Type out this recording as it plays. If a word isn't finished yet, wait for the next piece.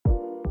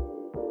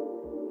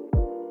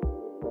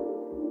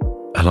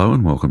Hello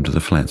and welcome to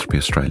the Philanthropy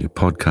Australia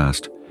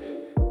podcast.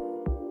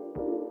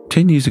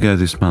 10 years ago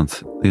this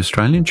month, the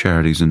Australian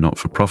Charities and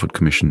Not-for-Profit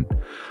Commission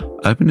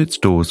opened its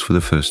doors for the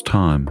first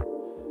time.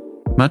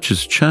 Much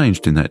has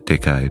changed in that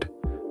decade,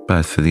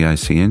 both for the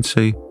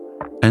ACNC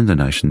and the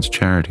nation's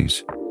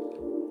charities.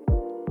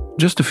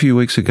 Just a few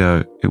weeks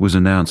ago, it was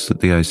announced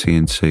that the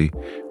ACNC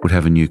would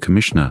have a new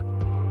commissioner,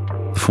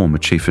 the former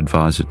Chief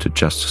Advisor to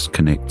Justice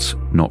Connect's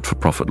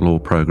not-for-profit law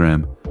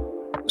program,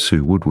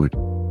 Sue Woodward.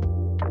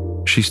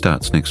 She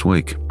starts next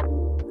week.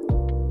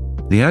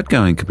 The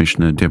outgoing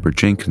Commissioner, Deborah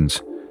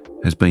Jenkins,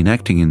 has been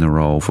acting in the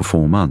role for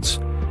 4 months,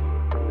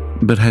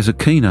 but has a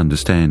keen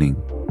understanding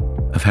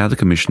of how the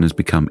Commission has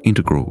become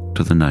integral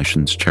to the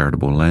nation's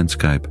charitable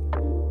landscape.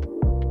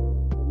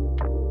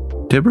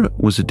 Deborah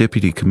was a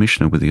Deputy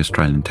Commissioner with the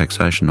Australian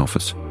Taxation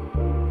Office,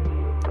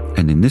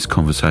 and in this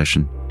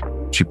conversation,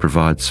 she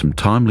provides some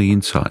timely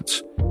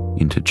insights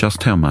into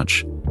just how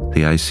much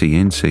the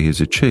ACNC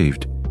has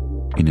achieved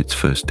in its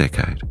first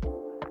decade.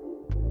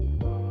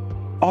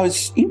 I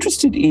was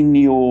interested in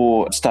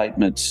your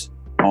statement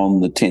on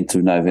the 10th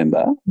of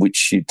November,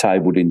 which you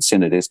tabled in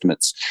Senate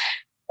estimates,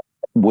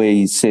 where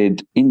you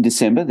said, in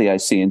December, the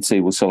ACNC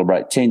will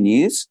celebrate 10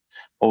 years.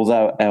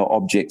 Although our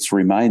objects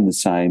remain the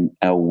same,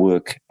 our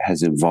work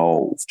has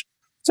evolved.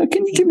 So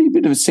can you give me a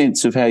bit of a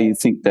sense of how you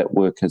think that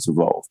work has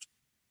evolved?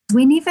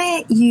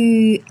 Whenever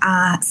you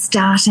are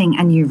starting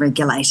a new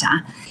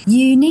regulator,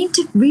 you need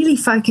to really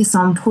focus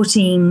on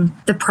putting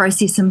the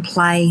process in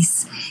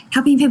place,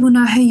 helping people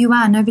know who you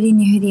are. Nobody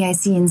knew who the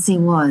ACNC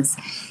was.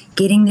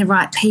 Getting the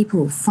right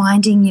people,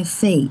 finding your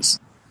feet.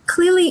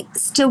 Clearly,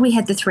 still we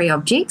had the 3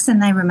 objects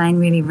and they remain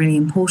really, really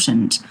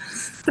important.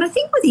 But I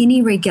think with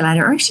any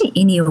regulator, or actually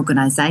any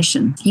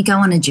organisation, you go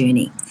on a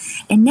journey.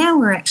 And now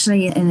we're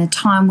actually in a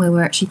time where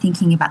we're actually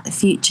thinking about the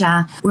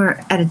future.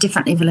 We're at a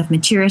different level of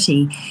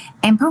maturity.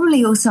 And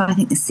probably also I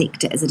think the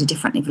sector is at a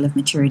different level of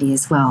maturity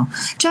as well.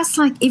 Just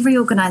like every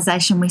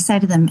organisation, we say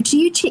to them, do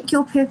you check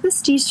your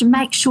purpose? Do you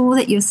make sure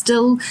that you're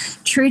still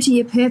true to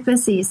your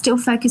purpose? Are you still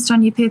focused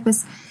on your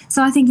purpose?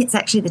 So I think it's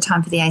actually the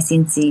time for the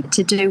ACNC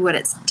to do what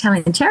it's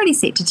telling the charity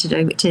sector to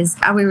do, which is,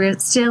 are we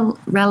still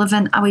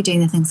relevant? Are we doing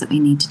the things that we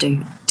need to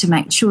do to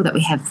make sure that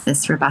we have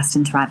this robust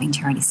and thriving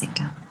charity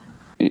sector?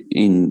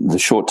 In the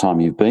short time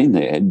you've been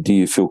there, do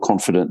you feel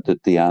confident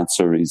that the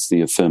answer is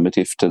the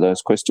affirmative to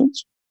those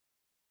questions?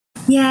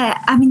 Yeah,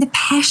 I mean, the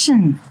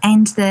passion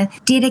and the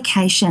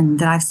dedication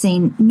that I've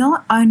seen,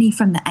 not only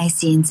from the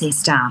ACNC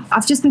staff,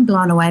 I've just been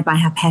blown away by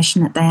how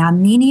passionate they are.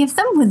 Many of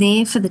them were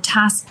there for the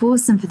task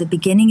force and for the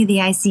beginning of the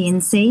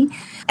ACNC,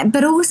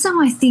 but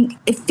also I think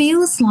it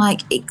feels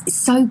like it's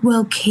so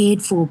well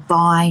cared for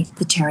by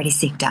the charity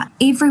sector.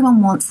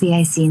 Everyone wants the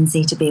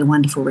ACNC to be a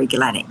wonderful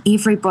regulator.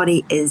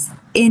 Everybody is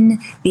in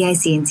the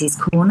ACNC's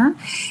corner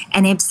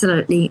and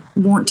absolutely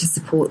want to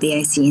support the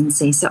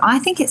ACNC. So I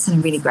think it's in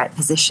a really great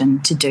position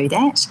to do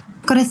that.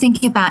 Got to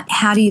think about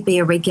how do you be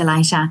a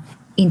regulator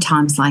in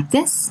times like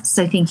this.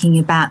 So thinking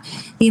about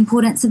the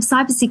importance of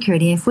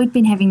cybersecurity. If we'd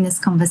been having this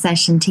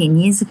conversation 10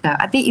 years ago,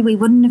 I bet you we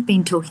wouldn't have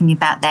been talking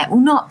about that. Well,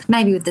 not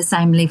maybe with the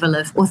same level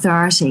of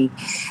authority.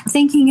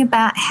 Thinking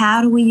about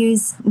how do we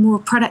use more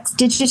products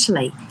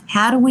digitally?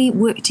 How do we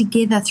work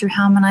together through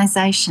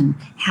harmonisation?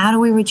 How do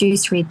we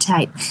reduce red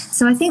tape?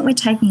 So I think we're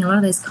taking a lot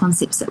of those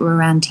concepts that were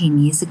around 10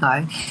 years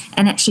ago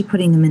and actually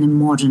putting them in a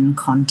modern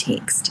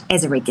context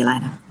as a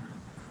regulator.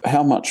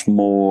 How much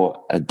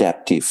more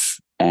adaptive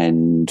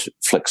and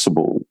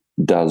flexible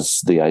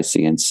does the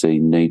ACNC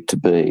need to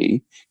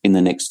be in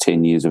the next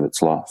 10 years of its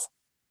life?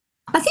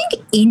 I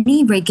think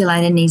any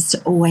regulator needs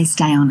to always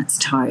stay on its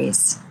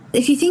toes.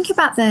 If you think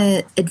about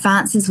the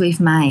advances we've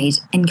made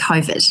in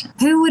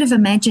COVID, who would have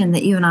imagined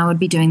that you and I would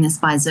be doing this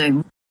by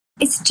Zoom?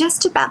 It's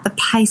just about the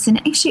pace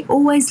and actually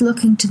always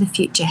looking to the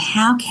future.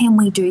 How can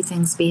we do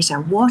things better?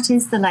 What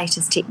is the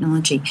latest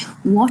technology?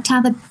 What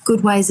are the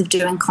good ways of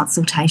doing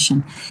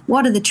consultation?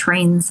 What are the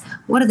trends?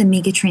 What are the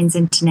mega trends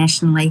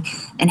internationally?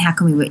 And how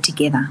can we work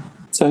together?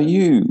 So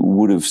you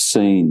would have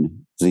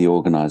seen the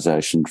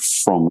organisation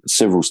from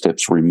several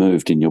steps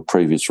removed in your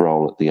previous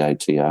role at the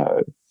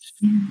ATO.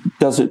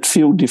 Does it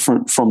feel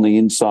different from the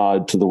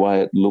inside to the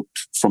way it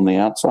looked from the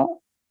outside?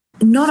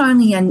 Not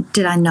only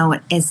did I know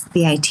it as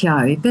the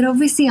ATO, but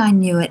obviously I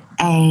knew it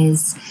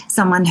as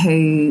someone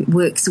who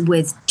works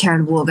with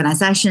charitable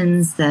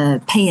organisations,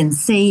 the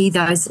P&C,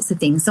 those sorts of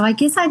things. So I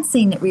guess I'd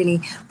seen it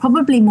really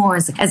probably more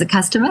as a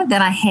customer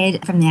than I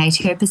had from the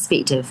ATO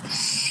perspective.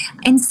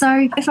 And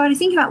so if I were to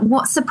think about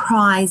what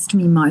surprised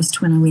me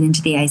most when I went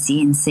into the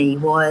ACNC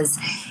was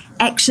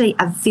actually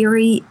a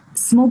very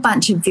small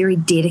bunch of very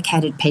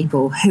dedicated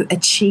people who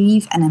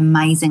achieve an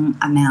amazing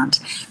amount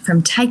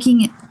from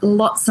taking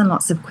lots and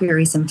lots of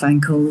queries and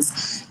phone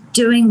calls,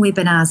 doing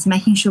webinars,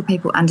 making sure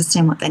people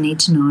understand what they need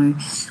to know,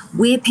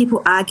 where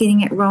people are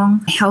getting it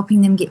wrong,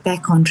 helping them get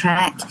back on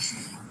track.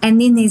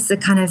 And then there's the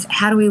kind of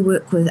how do we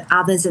work with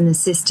others in the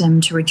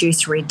system to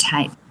reduce red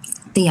tape,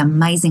 the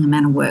amazing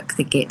amount of work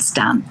that gets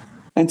done.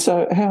 And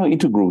so how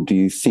integral do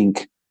you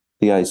think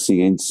the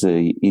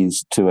ACNC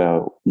is to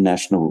our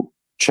national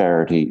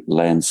charity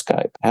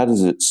landscape? How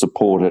does it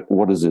support it?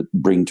 What does it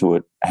bring to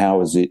it?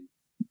 How has it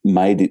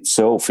made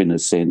itself, in a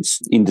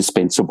sense,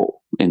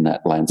 indispensable in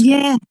that landscape?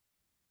 Yeah.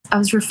 I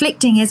was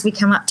reflecting as we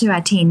come up to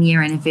our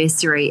 10-year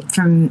anniversary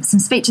from some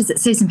speeches that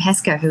Susan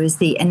Pascoe, who is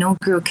the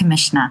inaugural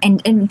commissioner,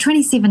 and in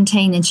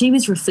 2017, and she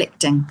was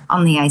reflecting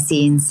on the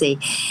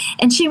ACNC.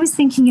 And she was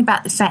thinking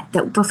about the fact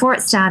that before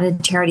it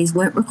started, charities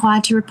weren't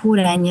required to report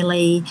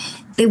annually.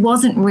 There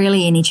wasn't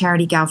really any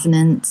charity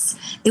governance.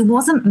 There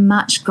wasn't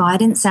much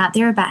guidance out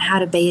there about how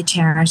to be a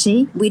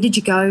charity. Where did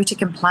you go to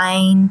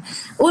complain?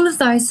 All of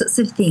those sorts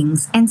of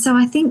things. And so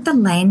I think the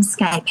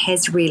landscape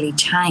has really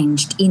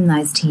changed in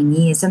those 10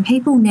 years. And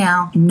people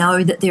now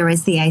know that there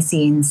is the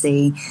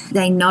ACNC.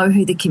 They know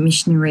who the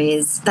commissioner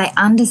is. They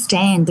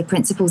understand the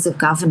principles of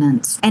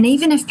governance. And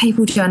even if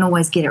people don't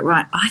always get it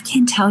right, I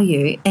can tell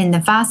you, in the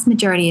vast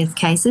majority of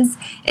cases,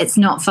 it's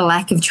not for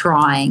lack of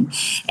trying.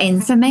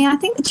 And for me, I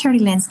think the charity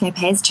landscape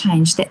has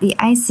changed, that the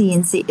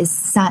ACNC is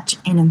such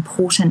an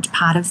important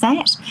part of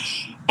that.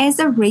 As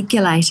a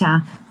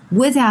regulator,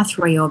 with our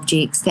three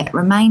objects that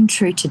remain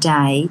true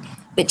today,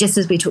 but just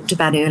as we talked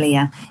about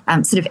earlier,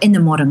 sort of in the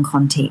modern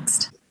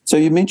context. So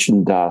you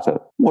mentioned data.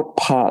 What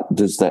part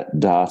does that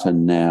data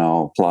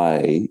now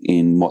play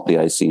in what the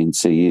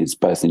ACNC is,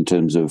 both in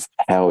terms of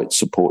how it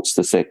supports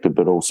the sector,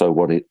 but also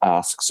what it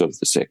asks of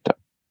the sector?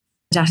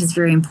 Data is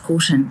very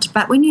important.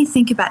 But when you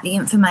think about the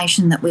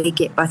information that we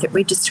get both at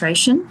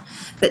registration,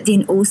 but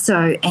then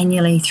also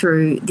annually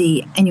through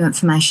the annual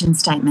information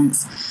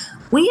statements,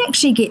 we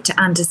actually get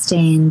to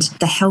understand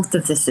the health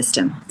of the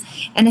system.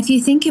 And if you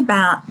think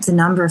about the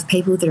number of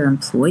people that are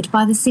employed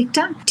by the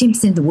sector,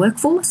 10% of the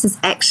workforce is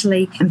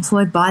actually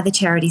employed by the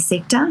charity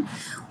sector.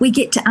 We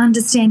get to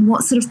understand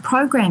what sort of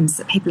programs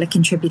that people are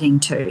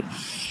contributing to.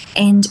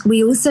 And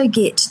we also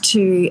get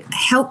to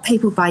help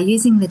people by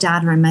using the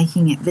data and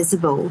making it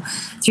visible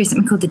through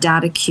something called the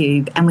Data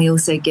Cube, and we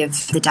also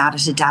give the data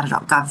to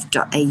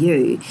data.gov.au.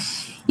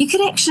 You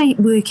could actually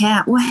work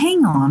out, well,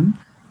 hang on,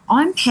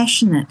 I'm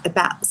passionate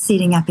about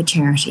setting up a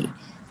charity.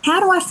 How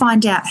do I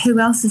find out who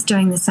else is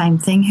doing the same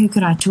thing? Who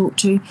could I talk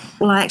to?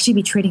 Will I actually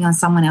be treading on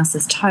someone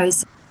else's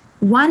toes?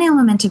 One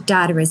element of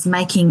data is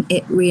making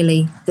it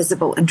really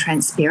visible and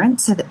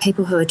transparent so that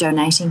people who are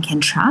donating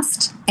can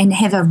trust and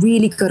have a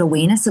really good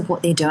awareness of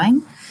what they're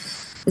doing.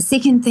 The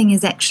second thing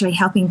is actually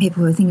helping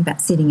people who are thinking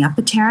about setting up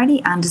a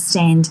charity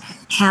understand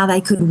how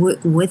they could work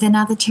with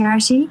another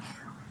charity,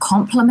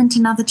 complement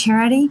another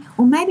charity,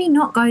 or maybe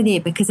not go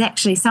there because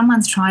actually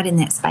someone's tried in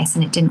that space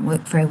and it didn't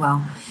work very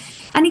well.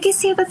 And I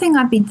guess the other thing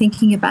I've been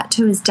thinking about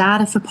too is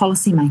data for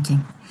policy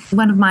making.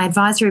 One of my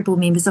advisory board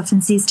members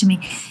often says to me,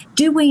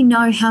 do we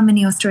know how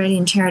many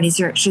Australian charities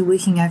are actually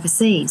working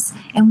overseas?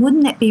 And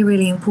wouldn't that be a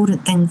really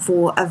important thing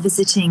for a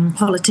visiting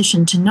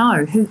politician to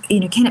know? Who,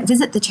 can it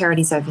visit the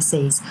charities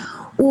overseas?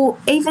 Or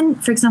even,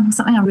 for example,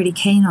 something I'm really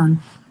keen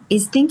on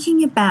is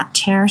thinking about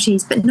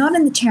charities, but not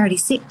in the charity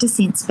sector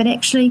sense, but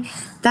actually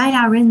they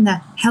are in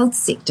the health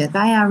sector,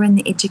 they are in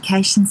the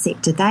education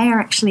sector, they are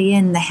actually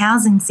in the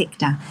housing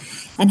sector.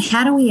 And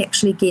how do we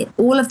actually get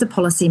all of the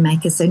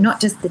policymakers, so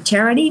not just the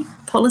charity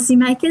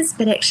policymakers,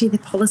 but actually the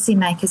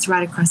policymakers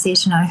right across there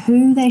to know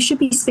who they should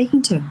be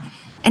speaking to?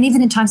 And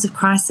even in times of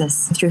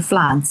crisis, through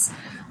floods,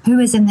 who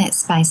is in that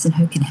space and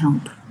who can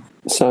help?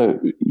 So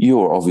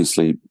you're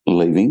obviously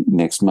leaving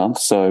next month.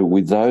 So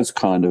with those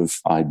kind of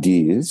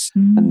ideas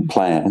and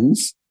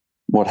plans,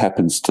 what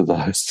happens to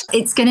those?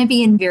 It's going to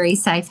be in very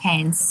safe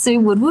hands. Sue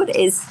Woodward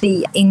is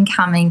the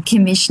incoming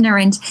commissioner,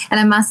 and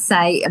I must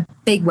say a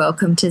big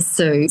welcome to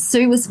Sue.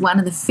 Sue was one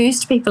of the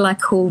first people I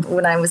called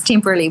when I was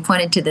temporarily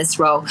appointed to this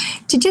role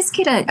to just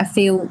get a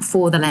feel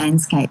for the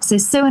landscape. So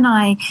Sue and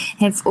I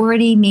have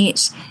already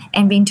met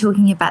and been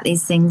talking about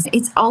these things.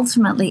 It's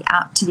ultimately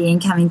up to the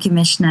incoming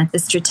commissioner, the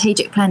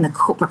strategic plan, the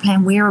corporate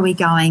plan, where are we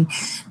going?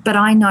 But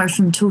I know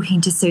from talking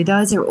to Sue,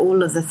 those are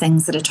all of the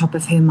things that are top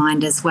of her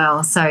mind as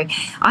well. So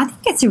I think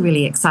it's a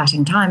really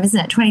exciting time, isn't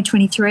it?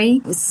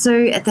 2023, with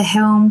Sue at the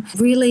helm,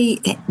 really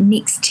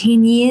next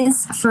 10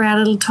 years for our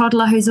little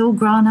toddler who's all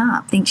grown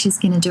up. I think she's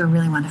going to do a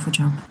really wonderful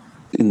job.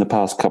 In the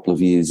past couple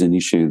of years, an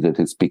issue that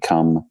has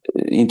become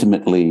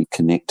intimately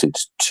connected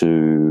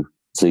to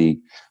the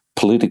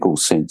political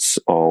sense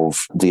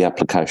of the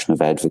application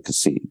of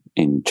advocacy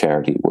in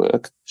charity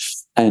work.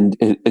 And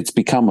it's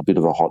become a bit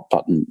of a hot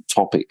button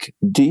topic.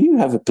 Do you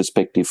have a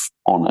perspective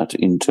on it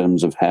in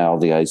terms of how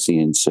the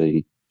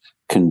ACNC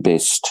can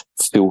best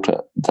filter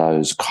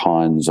those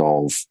kinds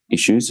of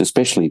issues?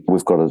 Especially,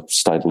 we've got a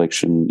state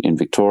election in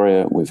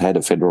Victoria, we've had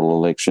a federal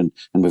election,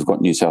 and we've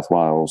got New South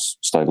Wales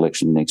state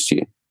election next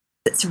year.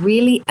 It's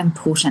really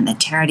important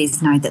that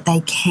charities know that they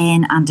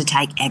can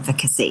undertake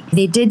advocacy.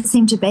 There did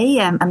seem to be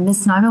a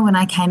misnomer when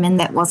I came in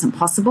that wasn't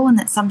possible, and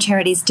that some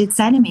charities did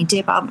say to me,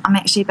 Deb, I'm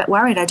actually a bit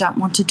worried. I don't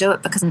want to do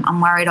it because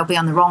I'm worried I'll be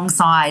on the wrong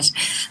side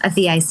of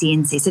the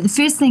ACNC. So the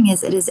first thing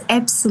is it is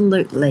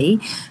absolutely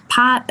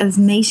part of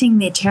meeting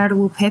their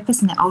charitable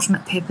purpose and their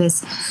ultimate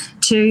purpose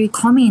to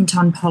comment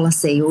on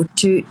policy or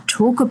to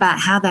talk about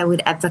how they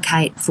would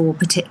advocate for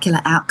particular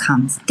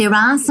outcomes. There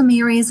are some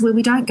areas where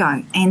we don't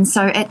go. And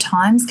so at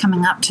times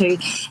coming up to,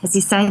 as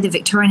you say, the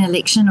Victorian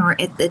election or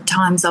at the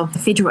times of the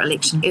federal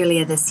election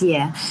earlier this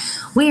year,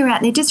 we're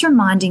out there just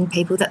reminding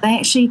people that they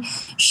actually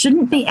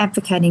shouldn't be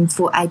advocating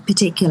for a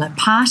particular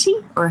party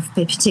or a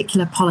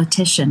particular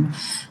politician.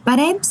 But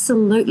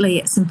absolutely,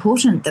 it's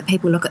important that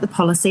people look at the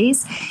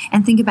policies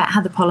and think about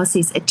how the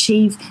policies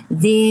achieve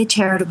their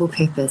charitable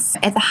purpose.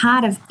 At the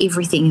heart of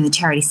everything in the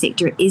charity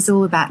sector is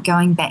all about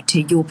going back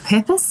to your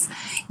purpose,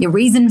 your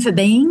reason for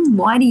being,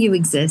 why do you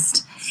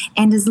exist?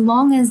 And as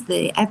long as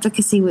the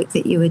advocacy work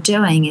that you are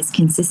doing is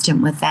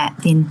consistent with that,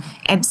 then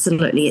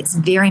absolutely it's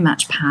very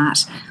much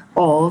part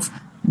of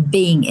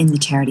being in the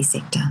charity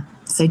sector.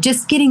 So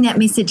just getting that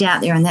message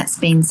out there, and that's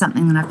been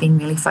something that I've been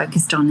really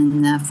focused on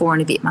in the 4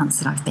 and a bit months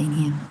that I've been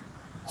here.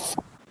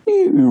 Do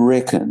you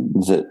reckon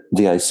that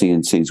the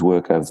ACNC's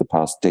work over the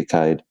past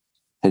decade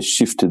has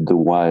shifted the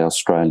way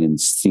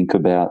Australians think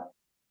about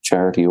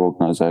charity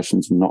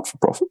organisations and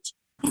not-for-profits?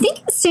 I think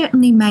it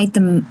certainly made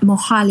them more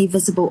highly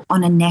visible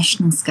on a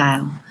national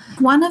scale.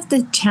 One of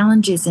the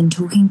challenges in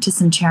talking to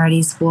some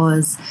charities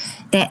was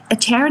that a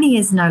charity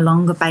is no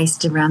longer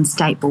based around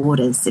state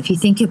borders. If you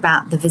think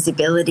about the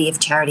visibility of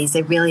charities,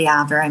 they really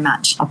are very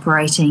much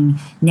operating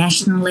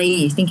nationally.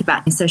 You think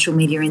about social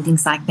media and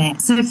things like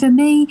that. So for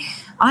me,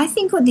 I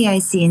think what the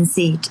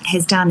ACNC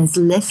has done is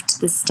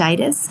lift the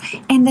status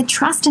and the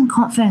trust and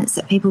confidence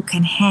that people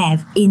can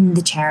have in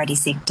the charity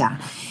sector.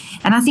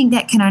 And I think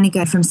that can only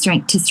go from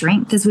strength to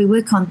strength as we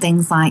work on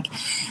things like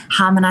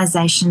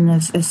harmonisation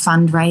of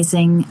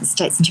fundraising. The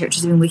states and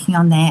territories have been working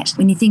on that.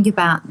 When you think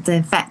about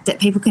the fact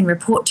that people can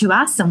report to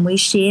us and we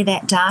share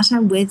that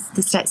data with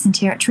the states and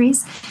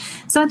territories.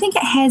 So I think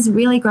it has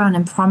really grown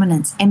in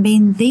prominence and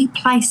been the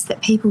place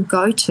that people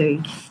go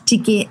to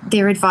get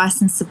their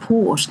advice and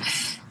support.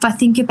 If I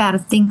think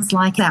about things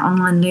like our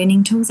online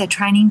learning tools, our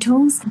training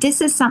tools, this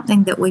is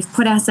something that we've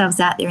put ourselves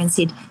out there and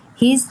said,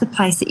 here's the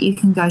place that you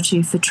can go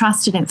to for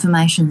trusted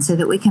information so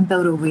that we can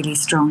build a really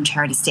strong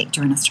charity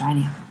sector in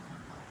Australia.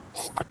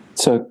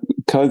 So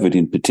COVID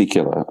in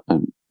particular,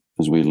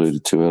 as we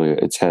alluded to earlier,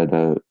 it's had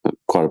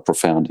quite a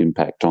profound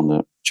impact on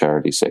the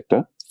charity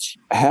sector.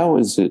 How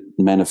is it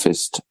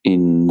manifest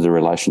in the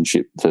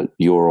relationship that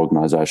your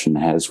organisation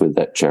has with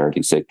that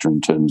charity sector in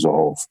terms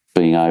of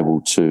being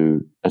able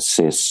to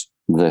assess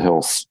the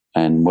health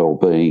and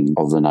well-being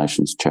of the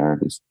nation's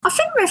charities? I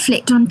often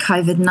reflect on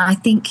COVID, and I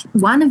think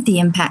one of the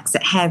impacts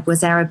it had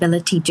was our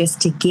ability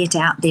just to get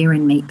out there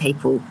and meet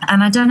people.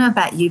 And I don't know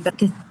about you, but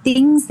the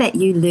things that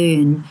you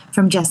learn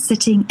from just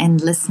sitting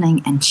and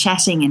listening and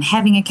chatting and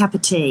having a cup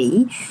of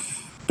tea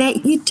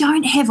that you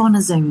don't have on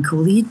a Zoom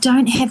call, you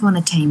don't have on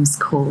a Teams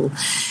call.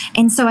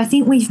 And so I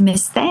think we've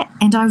missed that.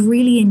 And I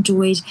really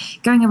enjoyed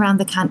going around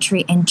the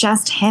country and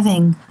just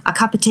having a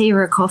cup of tea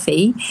or a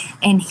coffee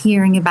and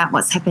hearing about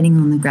what's happening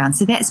on the ground.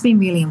 So that's been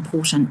really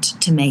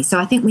important to me. So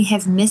I think we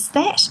have missed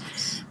that.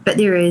 But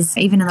there is,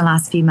 even in the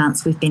last few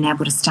months, we've been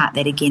able to start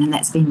that again, and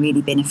that's been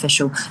really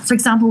beneficial. For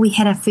example, we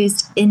had our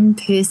first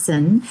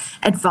in-person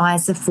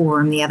advisor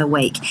forum the other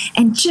week,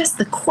 and just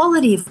the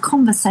quality of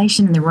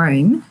conversation in the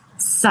room,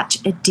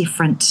 such a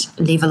different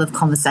level of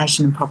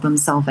conversation and problem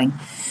solving.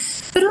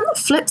 But on the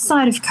flip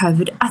side of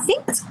COVID, I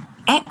think what's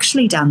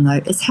actually done,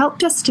 though, is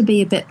helped us to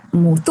be a bit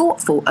more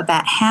thoughtful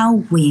about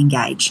how we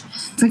engage.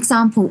 For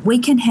example, we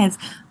can have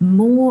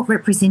more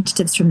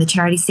representatives from the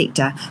charity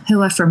sector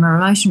who are from a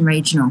remote and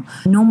regional.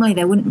 Normally,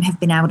 they wouldn't have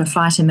been able to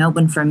fly to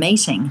Melbourne for a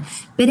meeting,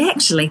 but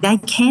actually they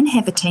can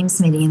have a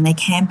Teams meeting and they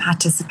can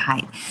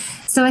participate.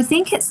 So I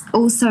think it's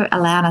also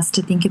allowed us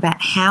to think about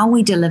how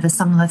we deliver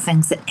some of the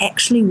things that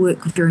actually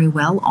work very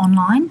well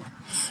online,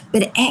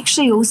 but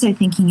actually also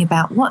thinking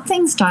about what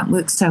things don't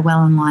work so well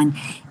online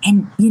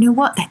and, you know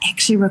what, they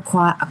actually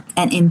require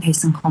an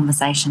in-person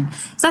conversation.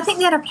 So I think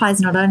that applies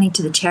not only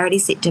to the charity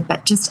sector,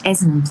 but just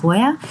as an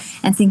employer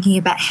and thinking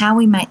about how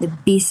we make the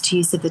best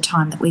use of the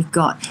time that we've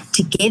got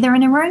together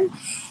in a room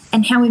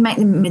and how we make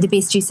the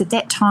best use of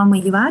that time where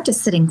you are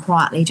just sitting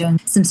quietly doing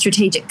some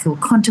strategic or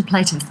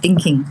contemplative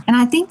thinking. And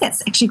I think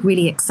that's actually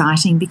really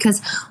exciting because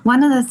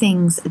one of the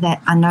things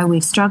that I know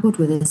we've struggled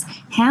with is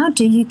how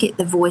do you get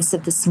the voice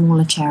of the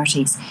smaller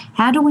charities?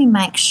 How do we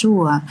make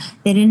sure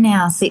that in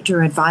our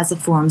sector advisor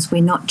forums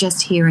we're not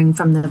just hearing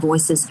from the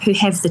voices who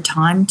have the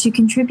time to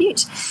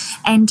contribute?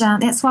 And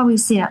that's why we've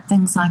set up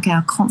things like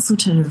our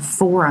consultative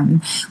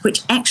forum,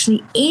 which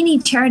actually any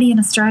charity in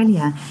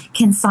Australia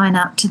can sign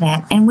up to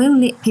that, and we'll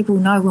let people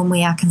know when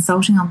we are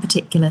consulting on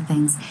particular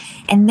things.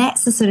 And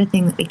that's the sort of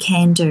thing that we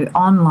can do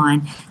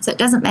online. So it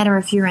doesn't matter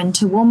if you're in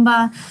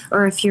Toowoomba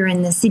or if you're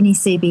in the Sydney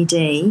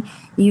CBD,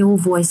 your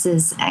voice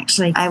is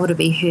actually able to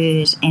be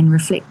heard and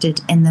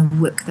reflected in the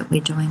work that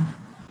we're doing.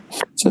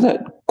 So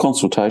that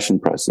consultation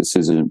process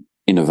is an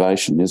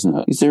innovation, isn't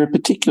it? Is there a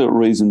particular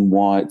reason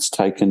why it's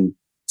taken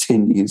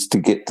 10 years to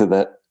get to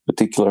that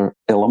particular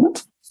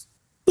element?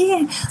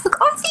 Yeah, look,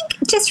 I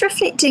think just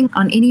reflecting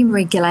on any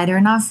regulator,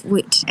 and I've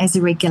worked as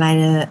a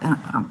regulator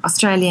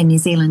Australia, New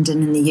Zealand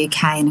and in the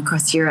UK and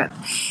across Europe,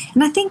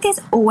 and I think there's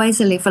always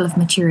a level of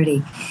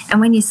maturity.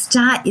 And when you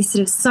start, you're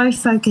sort of so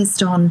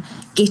focused on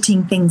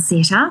getting things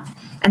set up,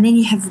 and then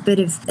you have a bit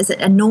of, is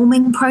it a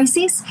norming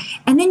process?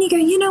 And then you go,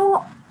 you know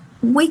what?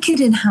 We could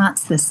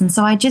enhance this. And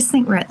so I just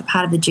think we're at the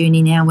part of the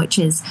journey now, which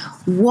is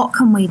what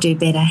can we do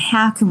better?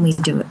 How can we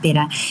do it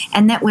better?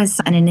 And that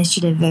was an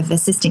initiative of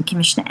Assistant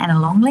Commissioner Anna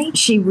Longley.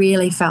 She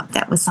really felt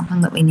that was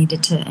something that we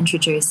needed to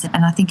introduce,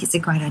 and I think it's a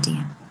great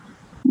idea.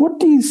 What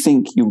do you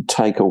think you'll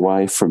take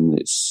away from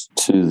this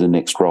to the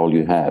next role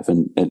you have?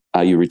 And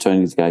are you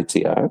returning to the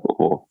ATO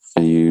or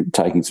are you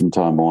taking some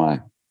time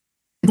away?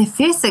 The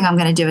first thing I'm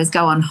going to do is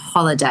go on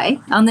holiday.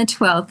 On the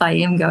 12th, I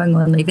am going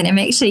on leave. And I'm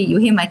actually,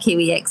 you'll hear my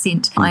Kiwi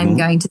accent. Mm-hmm. I'm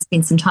going to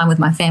spend some time with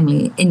my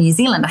family in New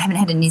Zealand. I haven't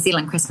had a New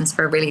Zealand Christmas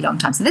for a really long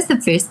time. So that's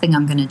the first thing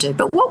I'm going to do.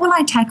 But what will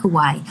I take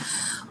away?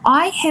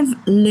 I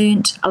have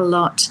learnt a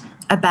lot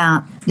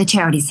about the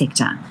charity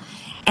sector.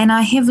 And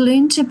I have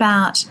learnt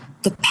about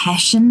the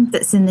passion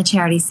that's in the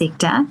charity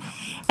sector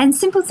and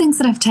simple things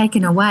that I've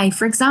taken away.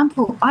 For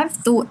example, I've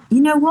thought,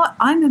 you know what,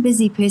 I'm a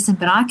busy person,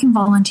 but I can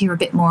volunteer a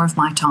bit more of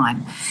my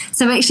time.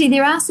 So actually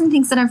there are some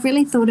things that I've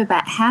really thought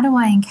about. How do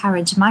I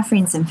encourage my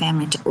friends and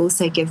family to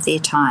also give their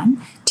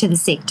time to the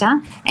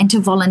sector and to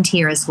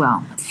volunteer as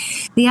well?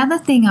 The other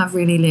thing I've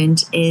really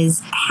learned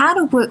is how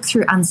to work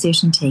through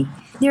uncertainty.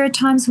 There are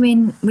times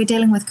when we're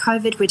dealing with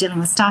COVID, we're dealing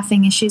with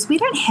staffing issues, we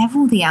don't have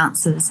all the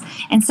answers.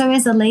 And so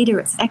as a leader,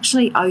 it's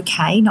actually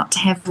okay not to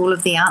have all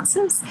of the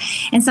answers.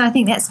 And so I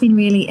think that's been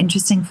really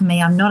interesting for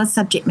me. I'm not a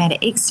subject matter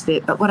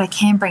expert, but what I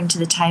can bring to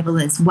the table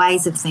is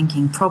ways of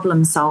thinking,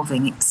 problem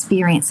solving,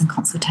 experience and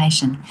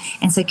consultation.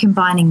 And so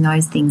combining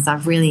those things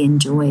I've really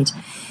enjoyed.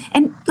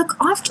 And look,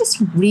 I've just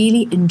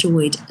really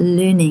enjoyed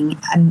learning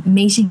and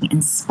meeting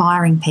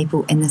inspiring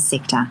people in the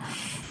sector.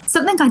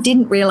 Something I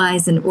didn't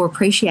realise or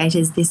appreciate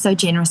is they're so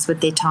generous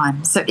with their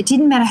time. So it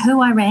didn't matter who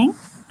I rang.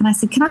 And I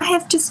said, can I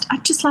have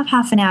I'd just love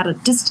half an hour to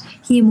just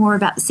hear more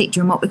about the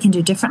sector and what we can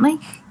do differently.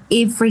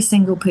 Every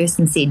single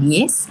person said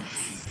yes.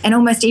 And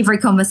almost every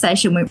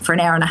conversation went for an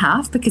hour and a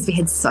half because we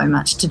had so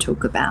much to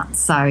talk about.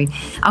 So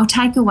I'll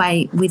take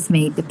away with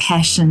me the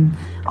passion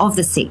of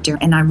the sector,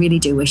 and I really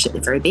do wish it the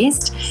very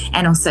best.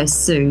 And also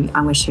Sue, I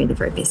wish her the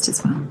very best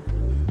as well.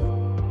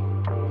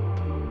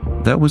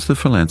 That was the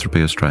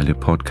Philanthropy Australia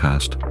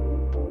podcast.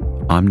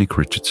 I'm Nick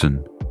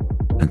Richardson,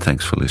 and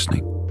thanks for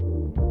listening.